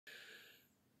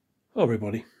Hello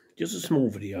everybody, just a small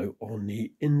video on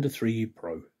the Ender3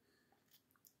 Pro.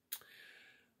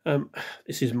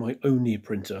 This is my only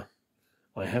printer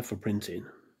I have for printing,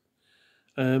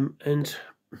 and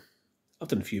I've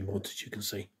done a few mods as you can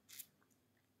see.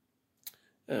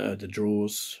 The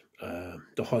drawers,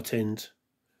 the hot end,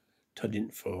 turned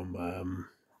it from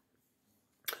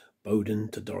Bowden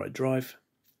to direct drive.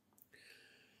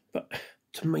 But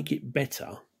to make it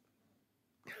better,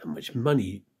 how much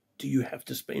money do you have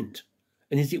to spend?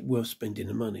 And is it worth spending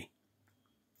the money?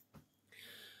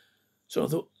 So I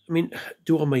thought,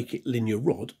 do I make it linear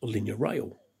rod or linear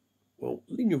rail? Well,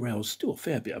 linear rail is still a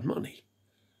fair bit of money.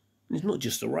 And it's not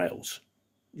just the rails.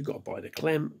 You've got to buy the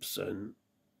clamps and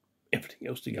everything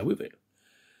else to go with it.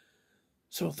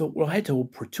 So I thought, well, I had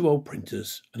two old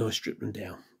printers and I stripped them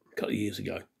down a couple of years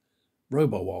ago.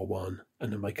 RoboWire 1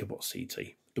 and the MakerBot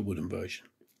CT, the wooden version.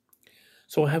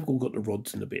 So I have all got the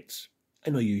rods and the bits.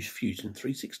 And I use Fusion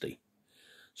 360.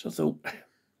 So I thought,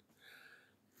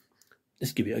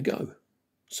 let's give it a go.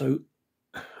 So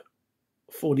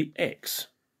for the X,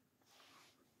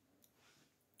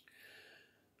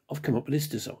 I've come up with this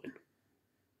design,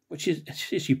 which is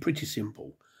actually pretty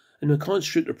simple. And I can't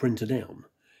strip the printer down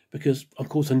because, of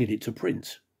course, I need it to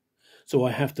print. So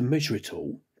I have to measure it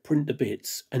all, print the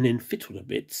bits, and then fit all the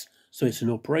bits so it's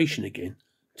an operation again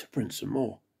to print some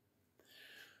more.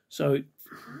 So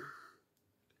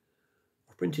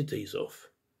I printed these off,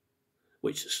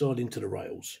 which slide into the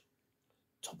rails,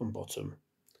 top and bottom,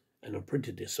 and I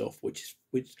printed this off, which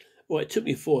it took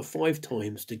me 4 or 5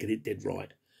 times to get it dead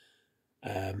right,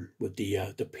 with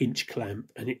the pinch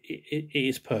clamp, and it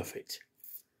is perfect.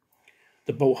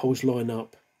 The bolt holes line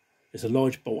up. There's a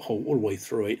large bolt hole all the way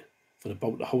through it for the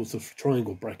bolt that holds the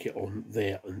triangle bracket on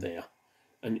there and there,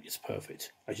 and it's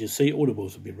perfect. As you see, all the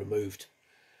wheels have been removed,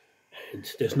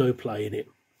 and there's no play in it.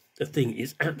 The thing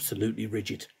is absolutely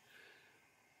rigid.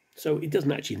 So it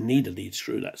doesn't actually need a lead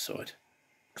screw that side.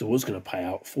 Because I was going to pay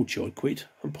out 40 odd quid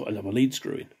and put another lead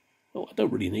screw in. Well, I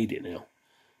don't really need it now.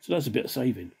 So that's a bit of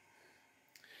saving.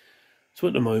 So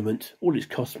at the moment, all it's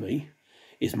cost me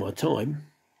is my time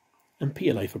and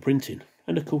PLA for printing.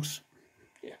 And of course,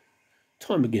 yeah,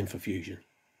 time again for Fusion.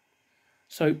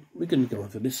 So we're going to go on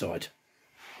to this side.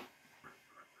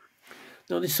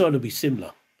 Now this side will be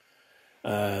similar.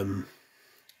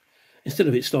 Instead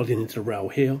of it sliding into the rail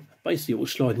here, basically it will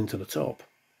slide into the top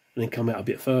and then come out a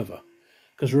bit further.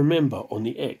 Because remember, on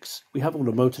the X, we have all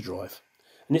the motor drive,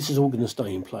 and this is all going to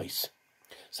stay in place.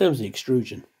 Same as the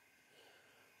extrusion.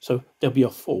 So there'll be a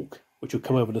fork, which will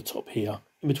come over the top here,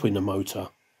 in between the motor,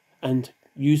 and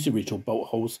use the original bolt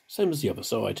holes, same as the other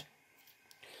side.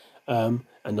 And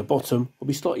the bottom will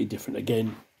be slightly different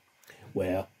again,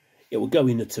 where it will go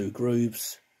into 2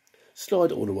 grooves,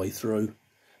 slide all the way through,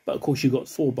 but of course you've got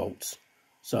 4 bolts,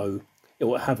 so it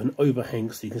will have an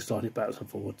overhang so you can slide it backwards and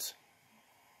forwards.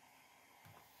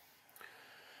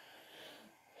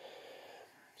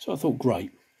 So I thought,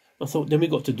 great. I thought, then we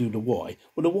got to do the Y.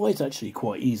 Well, the Y is actually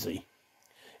quite easy.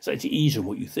 It's actually easier than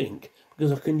what you think,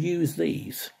 because I can use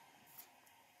these,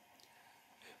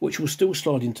 which will still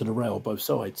slide into the rail both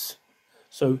sides.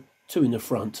 So 2 in the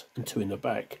front and 2 in the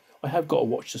back. I have got to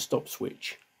watch the stop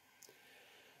switch,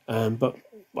 but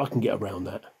I can get around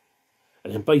that.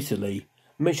 And then basically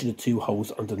measure the 2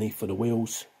 holes underneath for the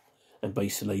wheels, and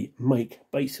basically make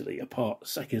a part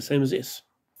exactly the same as this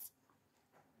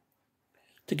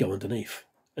to go underneath,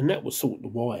 and that will sort the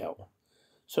Y out.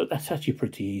 So that's actually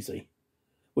pretty easy,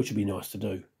 which would be nice to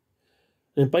do. And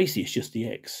then basically it's just the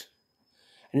X,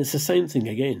 and it's the same thing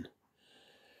again.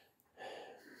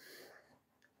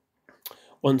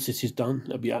 Once this is done,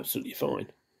 that'll be absolutely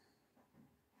fine.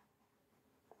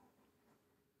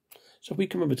 So if we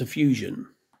come over to Fusion,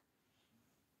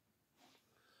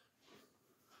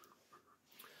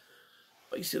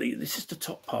 basically this is the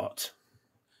top part,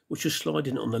 which is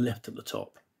sliding on the left at the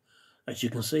top. As you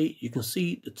can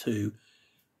see the two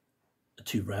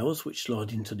rails which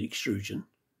slide into the extrusion,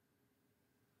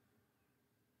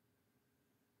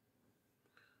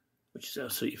 which is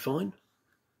absolutely fine.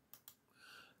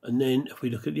 And then if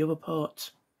we look at the other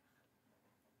part,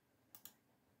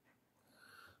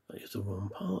 that is the wrong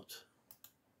part.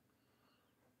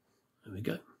 There we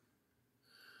go.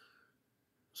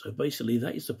 So basically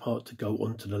that is the part to go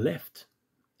onto the left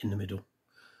in the middle.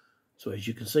 So as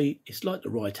you can see, it's like the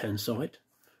right hand side.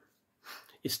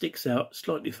 It sticks out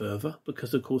slightly further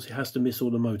because of course it has to miss all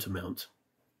the motor mount.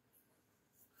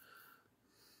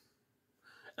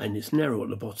 And it's narrow at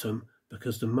the bottom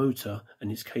because the motor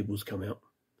and its cables come out.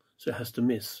 So it has to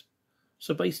miss.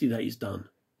 So basically that is done.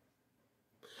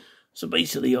 So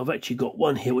basically I've actually got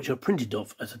one here which I printed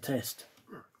off as a test.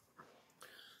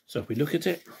 So if we look at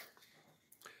it,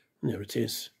 And there it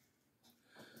is.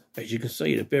 As you can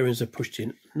see, the bearings are pushed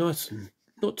in nice and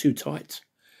not too tight.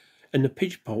 And the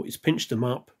pinch bolt is pinched them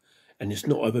up and it's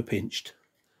not over pinched.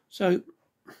 So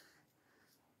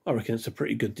I reckon it's a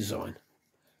pretty good design.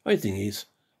 Only thing is,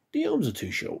 the arms are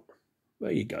too short.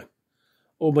 There you go.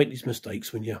 Or make these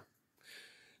mistakes when you're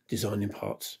designing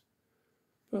parts.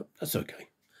 But that's okay.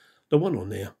 The one on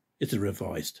there is a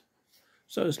revised.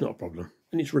 So it's not a problem.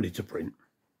 And it's ready to print.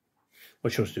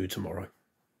 Which I'll do tomorrow.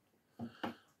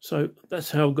 So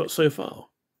that's how I've got so far.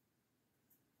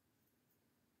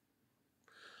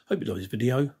 Hope you liked this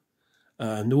video.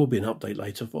 There will be an update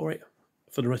later for it,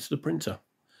 for the rest of the printer.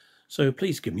 So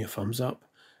please give me a thumbs up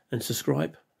and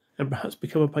subscribe and perhaps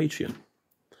become a Patreon.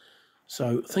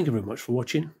 So thank you very much for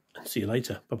watching and see you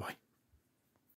later. Bye bye.